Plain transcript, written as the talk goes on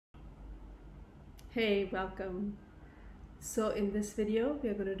Hey, welcome. So in this video, we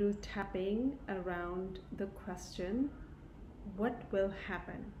are going to do tapping around the question, what will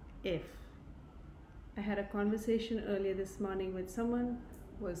happen if? I had a conversation earlier this morning with someone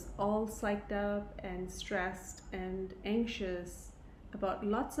who was all psyched up and stressed and anxious about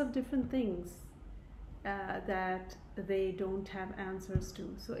lots of different things that they don't have answers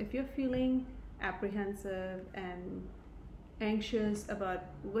to. So if you're feeling apprehensive and anxious about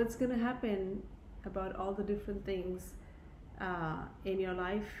what's going to happen about all the different things in your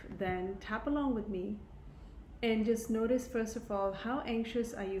life, then tap along with me and just notice, first of all, how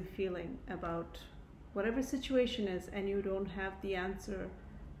anxious are you feeling about whatever situation is, and you don't have the answer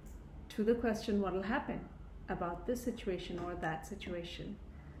to the question, what will happen about this situation or that situation.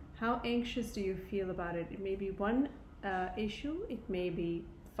 How anxious do you feel about it? It may be one issue, it may be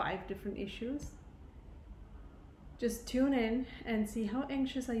 5 different issues. Just tune in and see how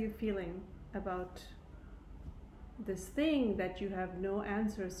anxious are you feeling about this thing that you have no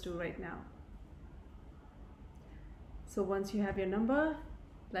answers to right now. So once you have your number,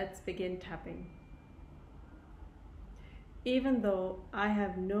 let's begin tapping. Even though I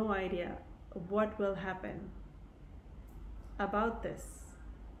have no idea what will happen about this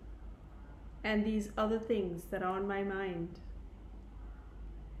and these other things that are on my mind,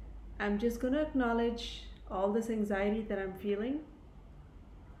 I'm just going to acknowledge all this anxiety that I'm feeling,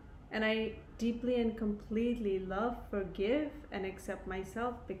 and I deeply and completely love, forgive, and accept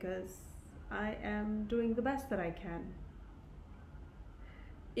myself because I am doing the best that I can.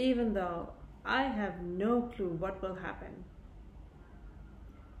 Even though I have no clue what will happen.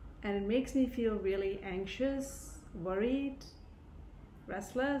 And it makes me feel really anxious, worried,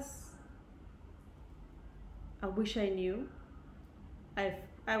 restless. I wish I knew.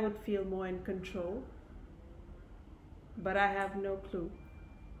 I would feel more in control, but I have no clue.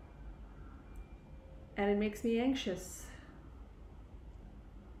 And it makes me anxious.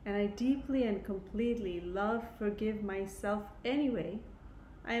 And I deeply and completely love, forgive myself anyway.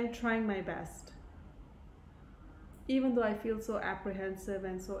 I am trying my best. Even though I feel so apprehensive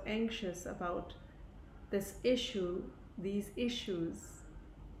and so anxious about this issue, these issues,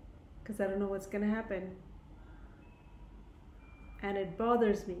 because I don't know what's going to happen. And it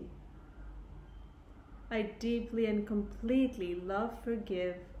bothers me. I deeply and completely love,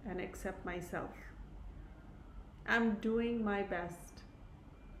 forgive, and accept myself. I'm doing my best.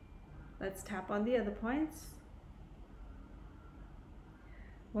 Let's tap on the other points.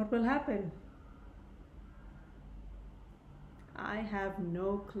 What will happen? I have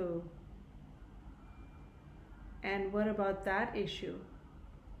no clue. And what about that issue?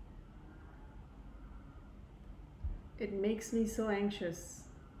 It makes me so anxious.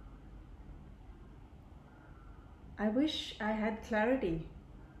 I wish I had clarity.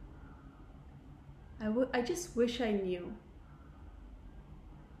 I just wish I knew.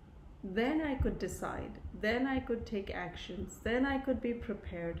 Then I could decide. Then I could take actions. Then I could be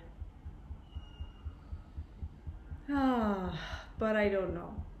prepared. But I don't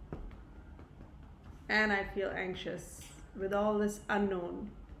know. And I feel anxious with all this unknown.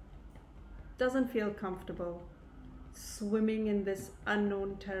 Doesn't feel comfortable swimming in this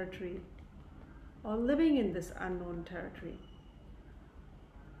unknown territory or living in this unknown territory.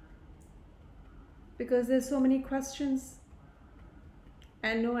 Because there's so many questions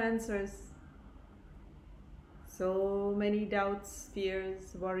and no answers. So many doubts,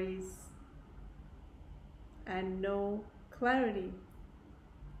 fears, worries, and no clarity.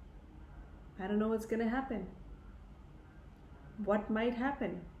 I don't know what's going to happen. What might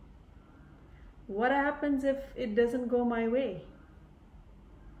happen? What happens if it doesn't go my way?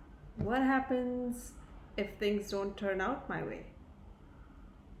 What happens if things don't turn out my way?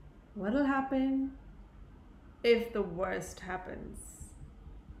 What will happen if the worst happens?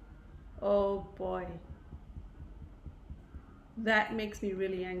 Oh boy, that makes me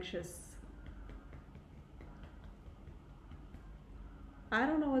really anxious. I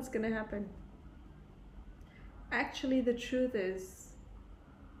don't know what's going to happen. Actually, the truth is,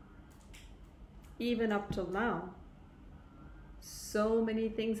 even up till now, so many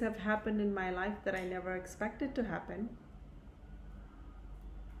things have happened in my life that I never expected to happen.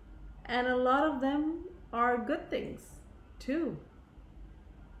 And a lot of them are good things too.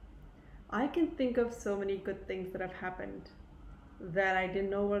 I can think of so many good things that have happened that I didn't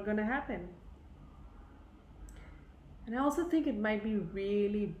know were going to happen. And I also think it might be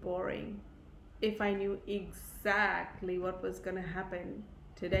really boring if I knew exactly what was going to happen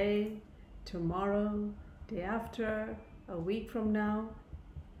today, tomorrow, day after, a week from now,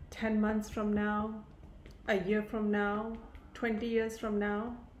 10 months from now, a year from now, 20 years from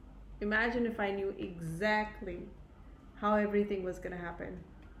now. Imagine if I knew exactly how everything was going to happen.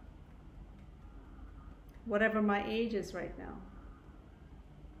 Whatever my age is right now.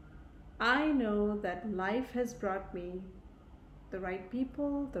 I know that life has brought me the right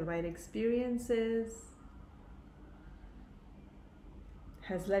people, the right experiences,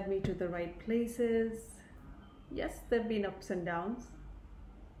 has led me to the right places. Yes, there have been ups and downs,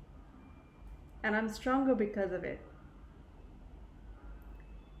 and I'm stronger because of it.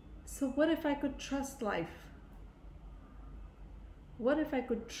 So what if I could trust life? What if I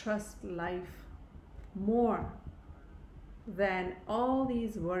could trust life more than all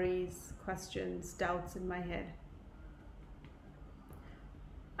these worries, questions, doubts in my head?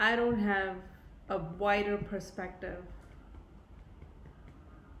 I don't have a wider perspective,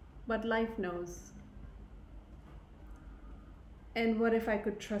 but life knows. And what if I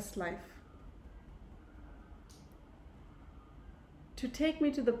could trust life to take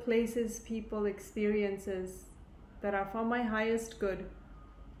me to the places, people, experiences that are for my highest good?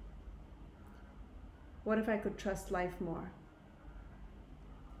 What if I could trust life more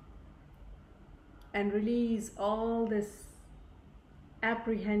and release all this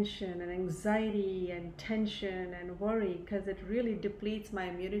apprehension and anxiety and tension and worry, because it really depletes my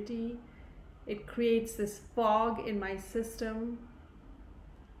immunity. It creates this fog in my system,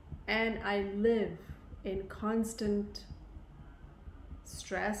 and I live in constant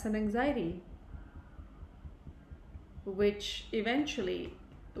stress and anxiety, which eventually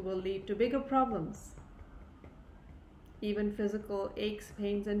will lead to bigger problems, even physical aches,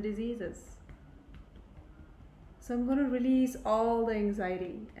 pains, and diseases. So I'm going to release all the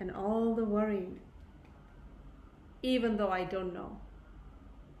anxiety and all the worry, even though I don't know,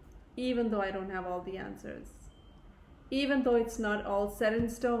 even though I don't have all the answers, even though it's not all set in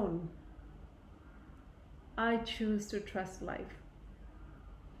stone. I choose to trust life.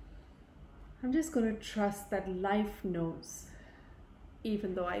 I'm just going to trust that life knows,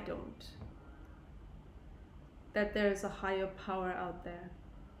 even though I don't, that there is a higher power out there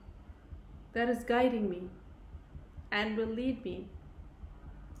that is guiding me and will lead me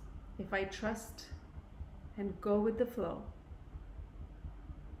if I trust and go with the flow.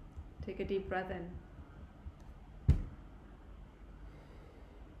 Take a deep breath in.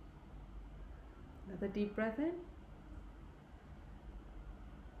 Another deep breath in.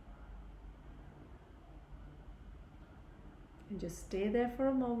 And just stay there for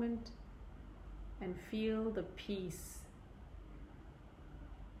a moment and feel the peace.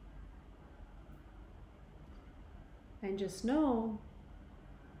 And just know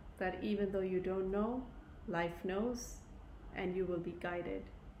that even though you don't know, life knows, and you will be guided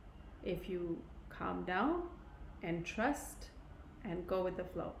if you calm down and trust and go with the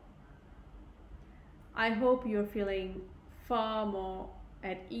flow. I hope you're feeling far more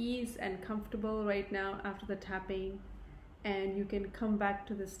at ease and comfortable right now after the tapping, and you can come back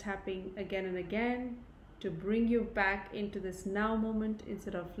to this tapping again and again to bring you back into this now moment,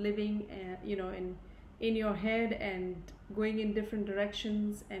 instead of living in your head and going in different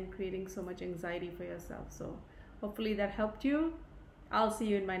directions and creating so much anxiety for yourself. So hopefully that helped you. I'll see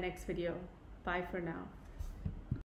you in my next video. Bye for now.